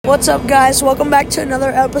What's up, guys? Welcome back to another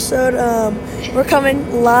episode. We're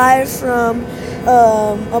coming live from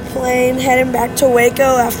a plane heading back to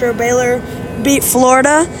Waco after Baylor beat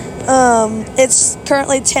Florida. It's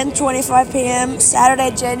currently 10:25 p.m.,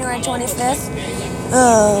 Saturday, January 25th.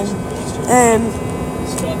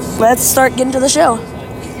 And let's start getting to the show.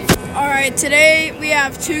 All right, today we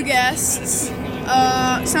have two guests.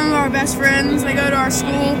 Some of our best friends. They go to our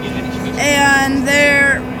school, and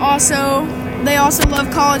they also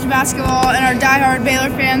love college basketball and are diehard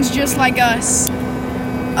Baylor fans just like us.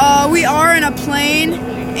 We are in a plane,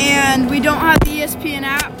 and we don't have the ESPN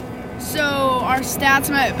app, so our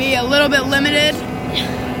stats might be a little bit limited,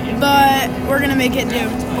 but we're going to make it do.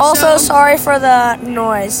 Also, sorry for the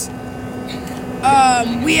noise.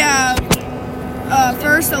 We have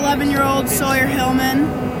first 11-year-old Sawyer Hillman,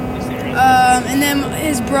 and then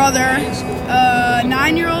his brother,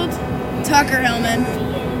 9-year-old Tucker Hillman.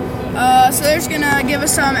 So they're just going to give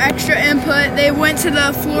us some extra input. They went to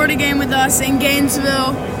the Florida game with us in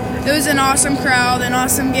Gainesville. It was an awesome crowd, an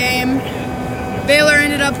awesome game. Baylor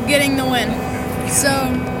ended up getting the win. So,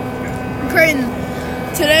 Creighton,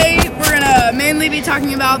 today we're going to mainly be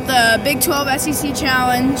talking about the Big 12 SEC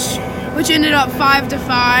Challenge, which ended up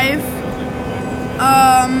 5-5.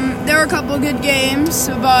 There were a couple of good games,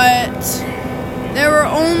 but there were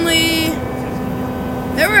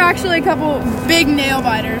actually a couple big nail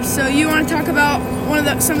biters. So you want to talk about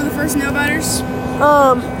some of the first nail biters?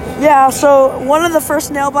 Yeah, so one of the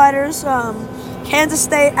first nail biters, Kansas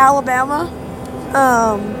State, Alabama.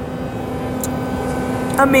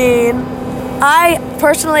 I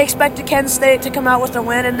personally expected Kansas State to come out with a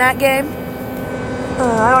win in that game.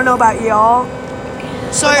 I don't know about y'all.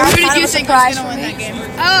 So who did you think was going to win that game?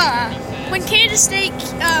 When Kansas State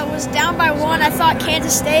was down by 1, I thought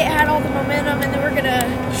Kansas State had all the momentum and they were going to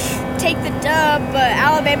take the dub, but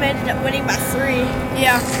Alabama ended up winning by 3.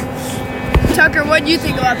 Yeah. Tucker, what did you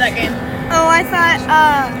think about that game? Oh, I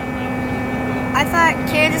thought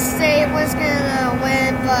Kansas State was going to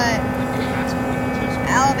win, but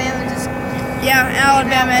Alabama just... Yeah,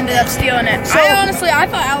 Alabama ended up stealing it. I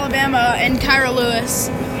thought Alabama and Kyra Lewis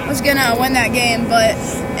was going to win that game, but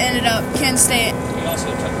ended up Kansas State.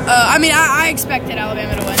 I expected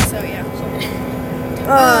Alabama to win, so yeah.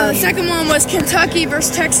 The second one was Kentucky versus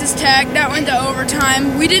Texas Tech. That went to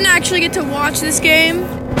overtime. We didn't actually get to watch this game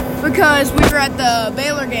because we were at the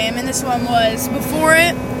Baylor game, and this one was before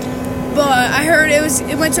it. But I heard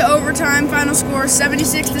it went to overtime. Final score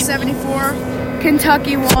 76-74.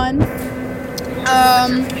 Kentucky won.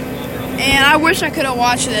 And I wish I could have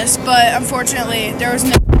watched this, but unfortunately there was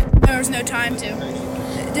no time to.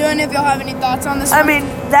 Do any of y'all have any thoughts on this one?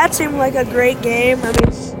 That seemed like a great game.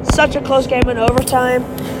 Such a close game in overtime.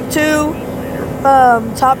 Two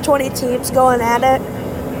top 20 teams going at it.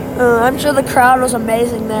 I'm sure the crowd was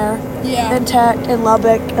amazing there. Yeah. In Tech and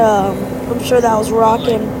Lubbock. I'm sure that was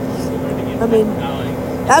rocking.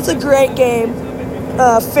 That's a great game.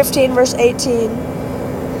 15 versus 18.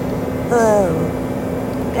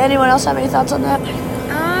 Anyone else have any thoughts on that?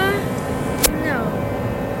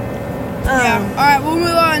 Yeah. All right, we'll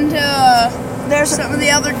move on to there's some of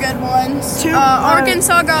the other good ones.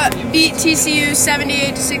 Arkansas got beat TCU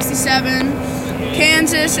 78-67.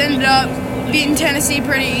 Kansas ended up beating Tennessee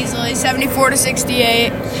pretty easily,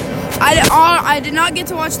 74-68. I did not get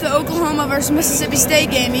to watch the Oklahoma versus Mississippi State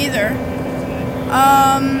game either.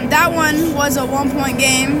 That one was a 1-point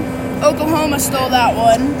game. Oklahoma stole that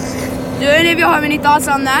one. Do any of y'all have any thoughts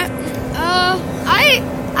on that?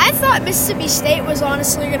 I thought Mississippi State was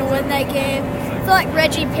honestly going to win that game. I thought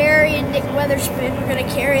Reggie Perry and Nick Weatherspoon were going to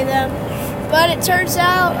carry them. But it turns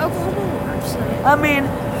out Oklahoma won. So.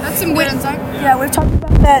 That's some good insight. Yeah, we've talked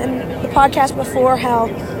about that in the podcast before, how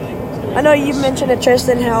I know you've mentioned it,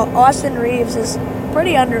 Tristan, how Austin Reeves is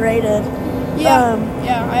pretty underrated. Yeah,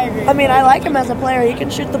 I agree. I like him as a player. He can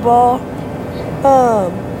shoot the ball.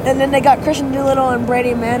 And then they got Christian Doolittle and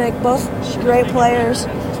Brady Manick, both great players.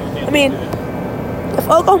 If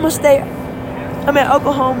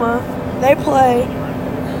Oklahoma, they play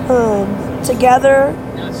together,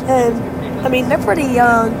 and they're pretty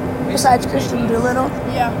young, besides Christian Doolittle.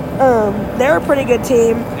 Yeah. They're a pretty good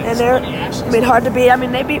team, and they're, hard to beat.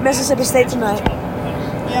 They beat Mississippi State tonight.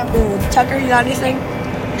 Yeah. Tucker, you got anything?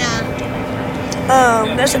 Nah.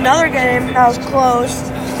 There's another game that was close.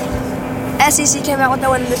 SEC came out with the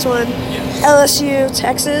win in this one. LSU,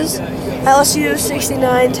 Texas. LSU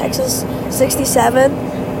 69, Texas 67.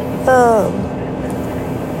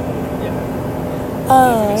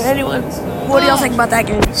 Anyone? What do y'all think about that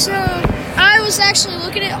game? So I was actually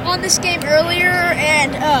looking on this game earlier,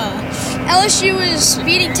 and LSU was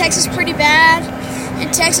beating Texas pretty bad,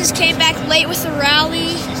 and Texas came back late with the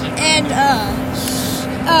rally,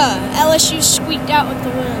 LSU squeaked out with the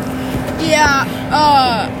win. Yeah,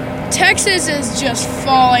 Texas is just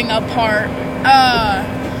falling apart.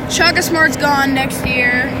 Shaka Smart's gone next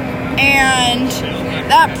year, and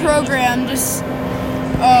that program just,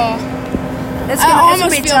 I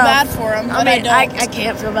almost feel bad for them, but I don't. I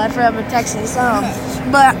can't feel bad for them in Texas.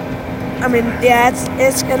 But, I mean, yeah,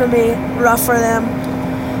 it's going to be rough for them.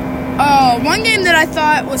 One game that I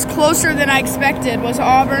thought was closer than I expected was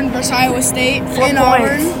Auburn versus Iowa State 4 in points.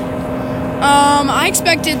 Auburn. I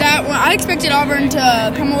expected that one. I expected Auburn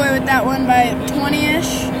to come away with that one by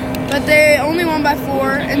 20-ish, but they only won by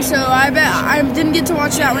 4, and so I didn't get to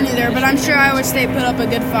watch that one either. But I'm sure Iowa State put up a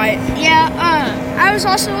good fight. Yeah, I was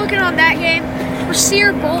also looking on that game.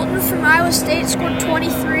 Rasir Bolton from Iowa State scored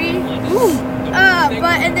 23.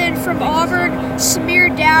 And then from Auburn, Samir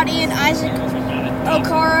Dowdy and Isaac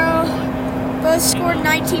Okaro both scored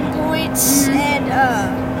 19 points, and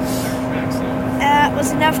that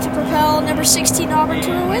was enough to propel number 16 Auburn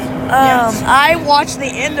to a win. I watched the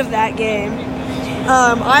end of that game.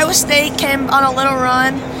 Iowa State came on a little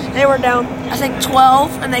run. They were down, I think,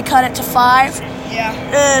 12, and they cut it to 5. Yeah.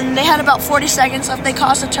 And they had about 40 seconds left. They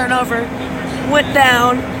caused a turnover, went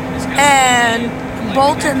down, and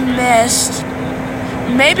Bolton missed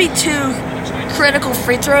maybe 2 critical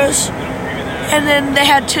free throws. And then they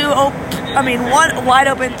had one wide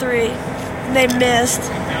open 3, and they missed.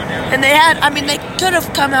 And they could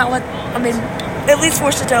have come out with, at least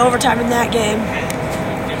forced it to overtime in that game.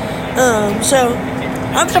 So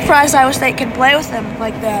I'm surprised Iowa State can play with them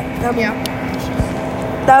like that.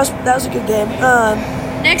 That was a good game.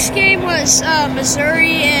 Next game was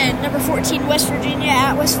Missouri and number 14 West Virginia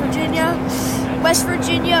at West Virginia. West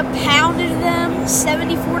Virginia pounded them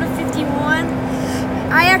 74-51.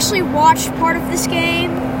 I actually watched part of this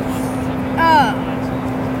game,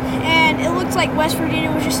 and it looked like West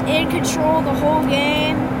Virginia was just in control the whole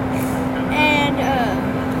game. And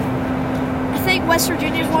I think West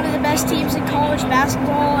Virginia is one of the best teams in college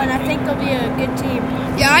basketball, and I think they'll be a good team.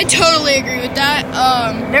 Yeah, I totally agree with that.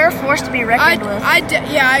 They're a force to be reckoned with. I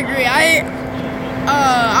agree.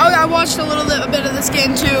 I watched a little bit of this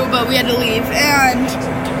game too, but we had to leave. And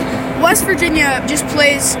West Virginia just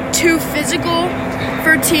plays too physical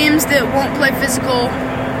for teams that won't play physical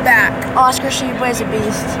back. Oscar Shee plays a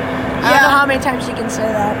beast. I don't know how many times you can say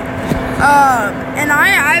that. And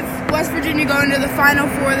I've West Virginia going to the Final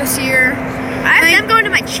Four this year. I think I'm going to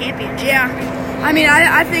my championship. Yeah. I mean,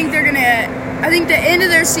 I think they're going to... I think the end of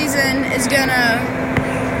their season is going to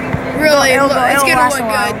really look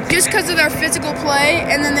good. Just because of their physical play,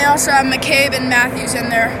 and then they also have McCabe and Matthews in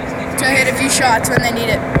there to hit a few shots when they need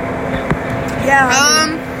it. Yeah.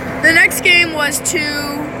 The next game was 2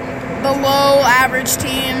 below-average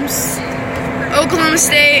teams, Oklahoma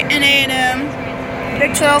State and A&M.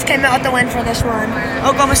 Big 12 came out with the win for this one.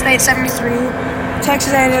 Oklahoma State 73,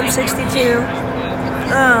 Texas A&M 62.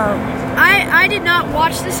 I did not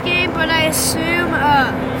watch this game, but I assume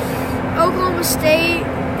Oklahoma State,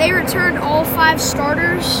 they returned all 5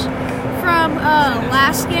 starters from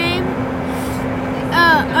last game.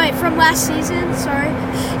 From last season, sorry.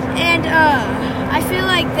 And I feel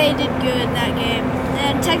like they did good in that game.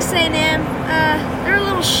 And Texas A&M, they're a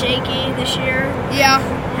little shaky this year. Yeah.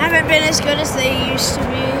 Haven't been as good as they used to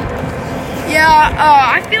be. Yeah,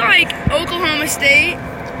 I feel like Oklahoma State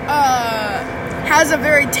has a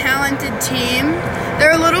very talented team.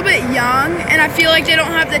 They're a little bit young, and I feel like they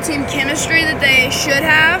don't have the team chemistry that they should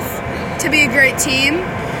have to be a great team.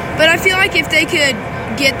 But I feel like if they could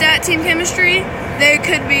get that team chemistry, they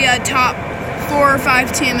could be a top 4 or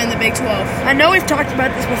 5 team in the Big 12. I know we've talked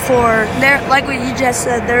about this before. They're, like what you just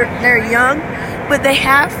said, they're young, but they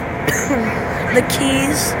have the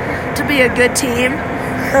keys to be a good team.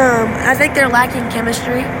 I think they're lacking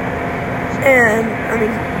chemistry, and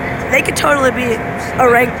they could totally be a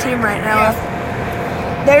ranked team right now. Yeah.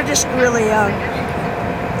 They're just really young.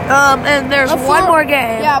 And there's one more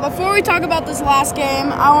game. Yeah, before we talk about this last game,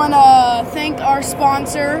 I want to thank our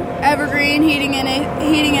sponsor, Evergreen Heating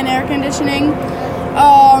and Air Conditioning.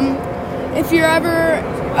 If you're ever,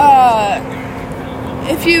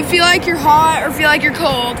 if you feel like you're hot or feel like you're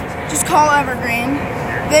cold, just call Evergreen.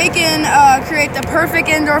 They can create the perfect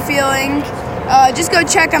indoor feeling. Just go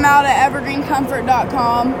check them out at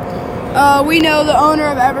evergreencomfort.com. We know the owner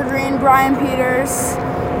of Evergreen, Brian Peters.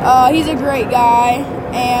 He's a great guy,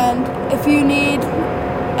 and if you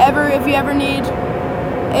ever need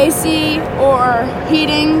AC or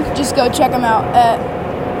heating, just go check them out at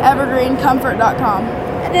evergreencomfort.com.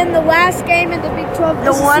 And then the last game in the Big 12,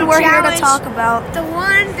 the one we're here to talk about. The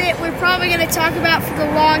one that we're probably going to talk about for the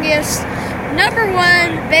longest. number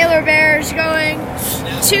 1 Baylor Bears going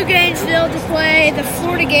to Gainesville to play the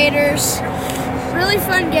Florida Gators. Really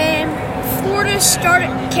fun game. Florida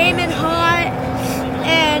came in hot,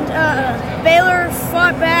 and Baylor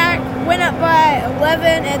fought back, went up by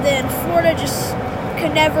 11, and then Florida just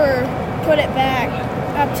could never put it back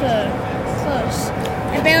up to close.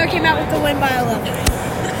 And Baylor came out with the win by 11.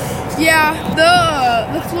 Yeah,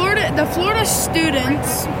 the Florida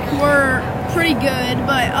students were pretty good,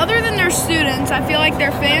 but other than their students, I feel like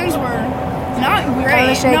their fans were not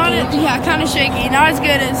great. Kind of shaky. Not as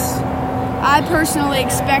good as I personally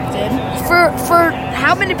expected. For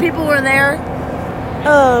how many people were there,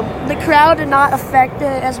 the crowd did not affect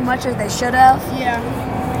it as much as they should have. Yeah.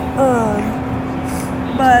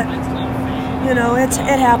 But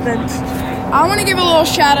it happens. I want to give a little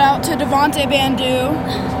shout out to Devontae Bandu.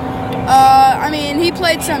 He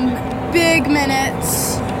played some big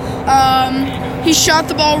minutes. He shot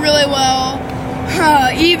the ball really well.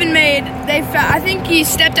 He even I think he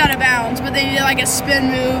stepped out of bounds, but they did like a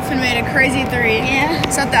spin move and made a crazy 3. Yeah.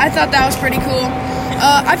 So I thought that was pretty cool.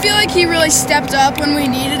 I feel like he really stepped up when we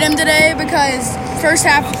needed him today because first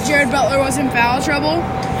half Jared Butler was in foul trouble.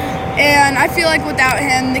 And I feel like without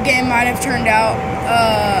him, the game might have turned out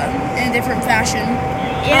in a different fashion.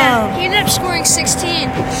 Yeah, he ended up scoring 16.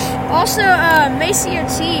 Also, Maceo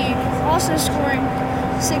Teague also scoring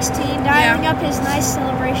 16, dialing up his nice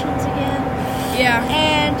celebrations again. Yeah.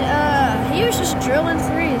 And he was just drilling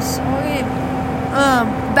threes all game.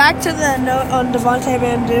 Back to the note on Devontae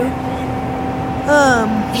Bandu.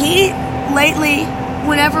 He lately,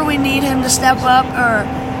 whenever we need him to step up, or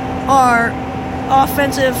our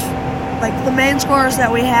offensive, like the main scorers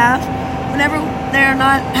that we have, whenever they're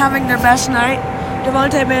not having their best night,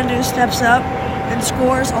 Devontae Bandu steps up and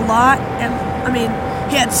scores a lot. And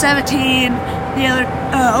he had 17 the other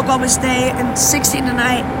Oklahoma State and 16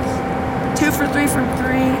 tonight. 2 for 3 from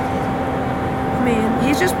 3.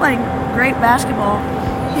 He's just playing great basketball.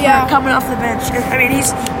 Yeah. Coming off the bench.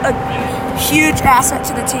 He's a huge asset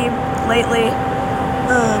to the team lately.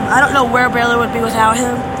 I don't know where Baylor would be without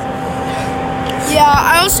him. Yeah,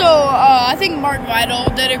 I also I think Mark Vidal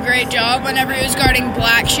did a great job whenever he was guarding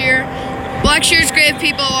Blackshear. Blackshear's gave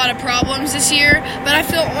people a lot of problems this year, but I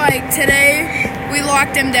felt like today we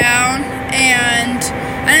locked him down, and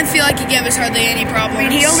I didn't feel like he gave us hardly any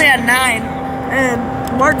problems. He only had 9,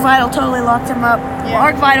 and Mark Vidal totally locked him up. Yeah.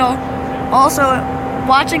 Mark Vidal, also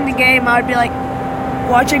watching the game, I would be like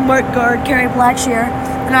watching Mark guard carry Blackshear,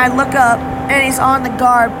 and I look up, and he's on the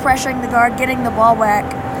guard, pressuring the guard, getting the ball back,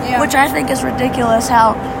 which I think is ridiculous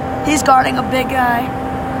how he's guarding a big guy,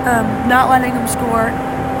 not letting him score,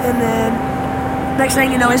 and then next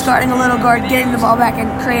thing you know, he's guarding a little guard, getting the ball back, and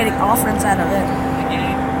creating offense out of it.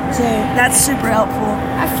 So that's super helpful.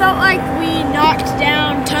 I felt like we knocked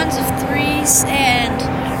down tons of threes and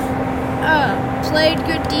played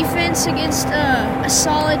good defense against a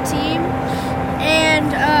solid team.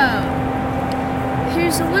 And he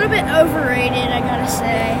was a little bit overrated, I gotta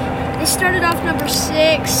say. They started off number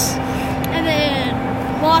 6 and then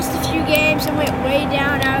lost a few games and went way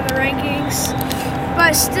down out of the rankings.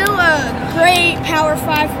 But still a great Power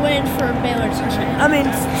 5 win for Baylor tonight.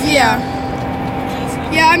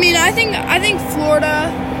 I think Florida,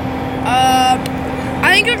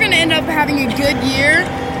 I think they're going to end up having a good year,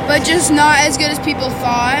 but just not as good as people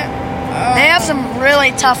thought. They have some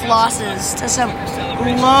really tough losses to some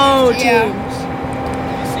low teams.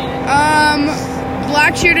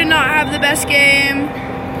 Blackshear did not have the best game.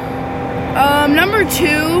 Number 2,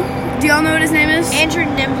 do y'all know what his name is? Andrew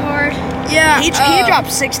Nimhard. Yeah, He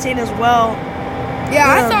dropped 16 as well. Yeah,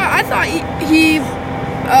 I thought he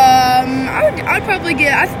I'd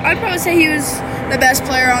probably say he was the best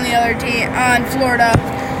player on the other team on Florida.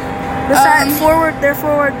 Besides their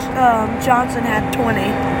forward Johnson had 20.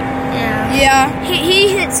 Yeah. He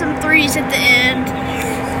hit some threes at the end.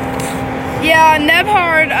 Yeah,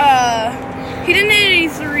 Nebhard, he didn't hit any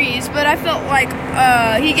threes, but I felt like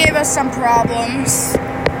he gave us some problems.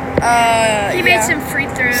 He made some free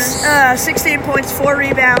throws. 16 points, 4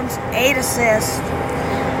 rebounds, 8 assists.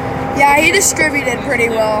 Yeah, he distributed pretty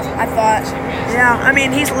well, I thought. Yeah, I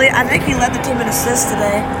think he led the team in assists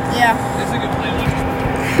today. Yeah.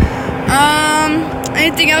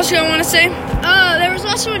 Anything else you want to say? There was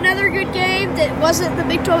also another good game that wasn't the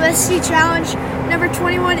Big 12 SEC Challenge. Number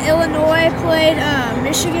 21 Illinois played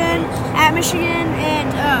Michigan,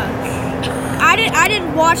 and I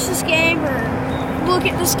didn't watch this game or look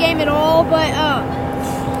at this game at all, but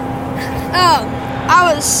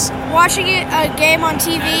I was watching a game on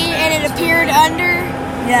TV, and it appeared under.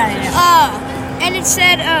 Yeah. And it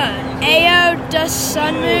said Ayo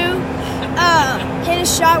Dosunmu, hit a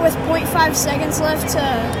shot with 0.5 seconds left to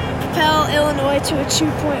propel Illinois to a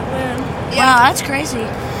 2-point win. Wow, that's crazy.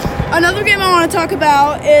 Another game I want to talk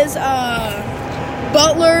about is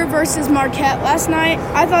Butler versus Marquette last night.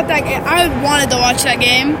 I thought that game, I wanted to watch that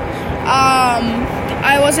game.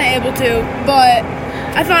 I wasn't able to, but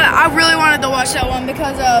I really wanted to watch that one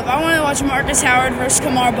because I wanted to watch Marcus Howard versus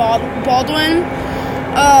Kamar Baldwin.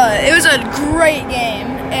 It was a great game,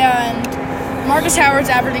 and Marcus Howard's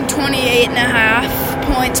averaging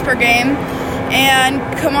 28.5 points per game, and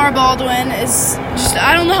Kamar Baldwin is just,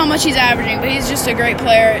 I don't know how much he's averaging, but he's just a great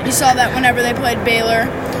player. You saw that whenever they played Baylor.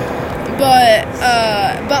 But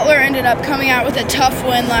Butler ended up coming out with a tough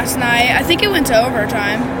win last night. I think it went to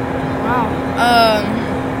overtime. Wow.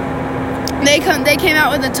 They came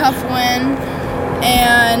out with a tough win,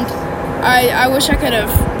 and I wish I could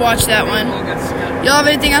have watched that one. Y'all have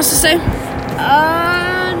anything else to say?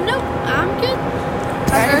 No, I'm good.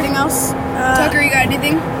 Tucker, anything else? Tucker, you got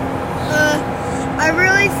anything? I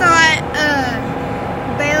really thought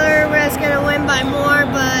Baylor was going to win by more,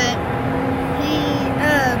 but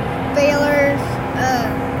Baylor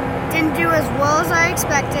didn't do as well as I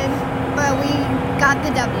expected, but we got the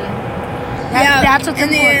W. That's what's in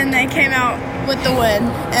the end. They came out with the win,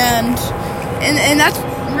 and that's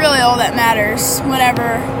really all that matters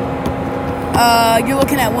whenever you're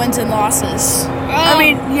looking at wins and losses. I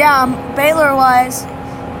mean, Baylor-wise,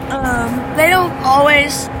 they don't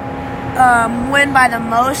always win by the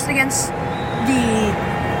most against the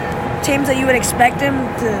teams that you would expect them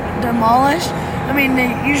to demolish. I mean, they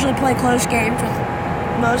usually play close games with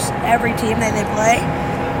most every team that they play.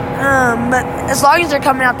 But as long as they're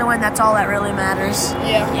coming out to win, that's all that really matters.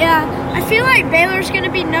 Yeah, I feel like Baylor's going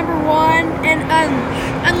to be number one, and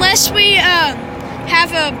unless we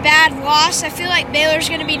have a bad loss, I feel like Baylor's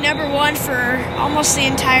going to be number one for almost the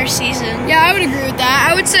entire season. Yeah, I would agree with that.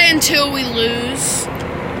 I would say until we lose,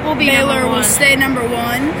 We'll be Baylor number one. will stay number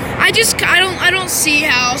one. I don't see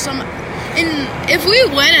how if we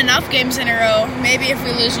win enough games in a row, maybe if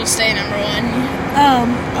we lose, we'll stay number one.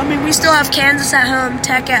 I mean, we still have Kansas at home,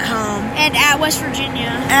 Tech at home. And at West Virginia.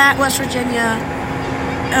 At West Virginia.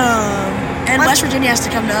 And West Virginia has to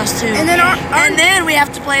come to us, too. And then and then we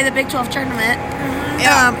have to play the Big 12 tournament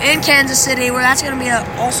in Kansas City, where that's going to be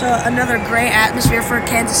also another great atmosphere for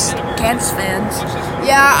Kansas fans.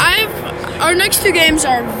 Yeah, our next two games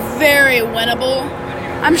are very winnable.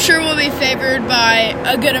 I'm sure we'll be favored by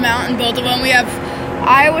a good amount in both of them. We have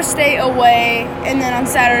Iowa State away, and then on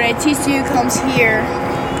Saturday, TCU comes here.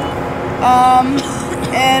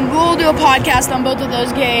 And we'll do a podcast on both of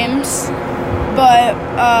those games. But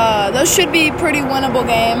those should be pretty winnable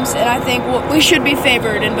games, and I think we should be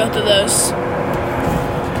favored in both of those.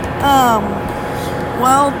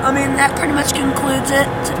 Well, I mean, that pretty much concludes it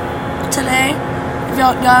today. If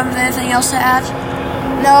y'all have anything else to add?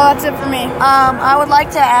 No, that's it for me. I would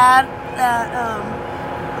like to add that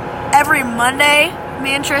every Monday,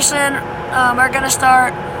 me and Tristan are going to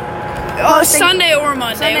start posting. Sunday or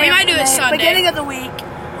Monday. We might do it Sunday. Beginning of the week,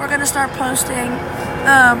 we're going to start posting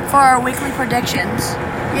for our weekly predictions.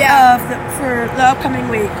 For the upcoming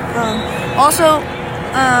week. Also,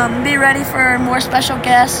 be ready for more special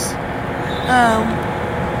guests.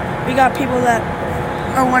 We got people that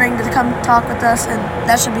are wanting to come talk with us, and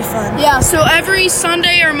that should be fun. Yeah, so every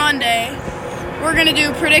Sunday or Monday, we're going to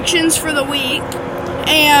do predictions for the week,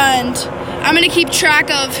 and I'm going to keep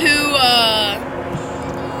track of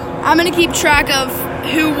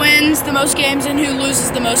who wins the most games and who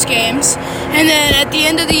loses the most games. And then at the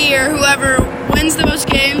end of the year, whoever wins the most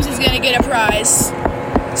games is going to get a prize.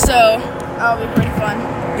 So that'll be pretty fun.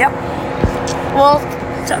 Yep. Well,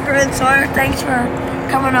 Tucker and Sawyer, thanks for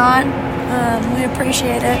coming on. We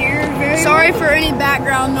appreciate it. Sorry for any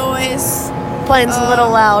background noise. Plane's a little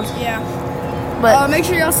loud. Yeah. But make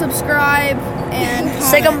sure y'all subscribe and comment.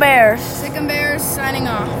 Sick 'em Bears. Sick 'em Bears signing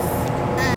off.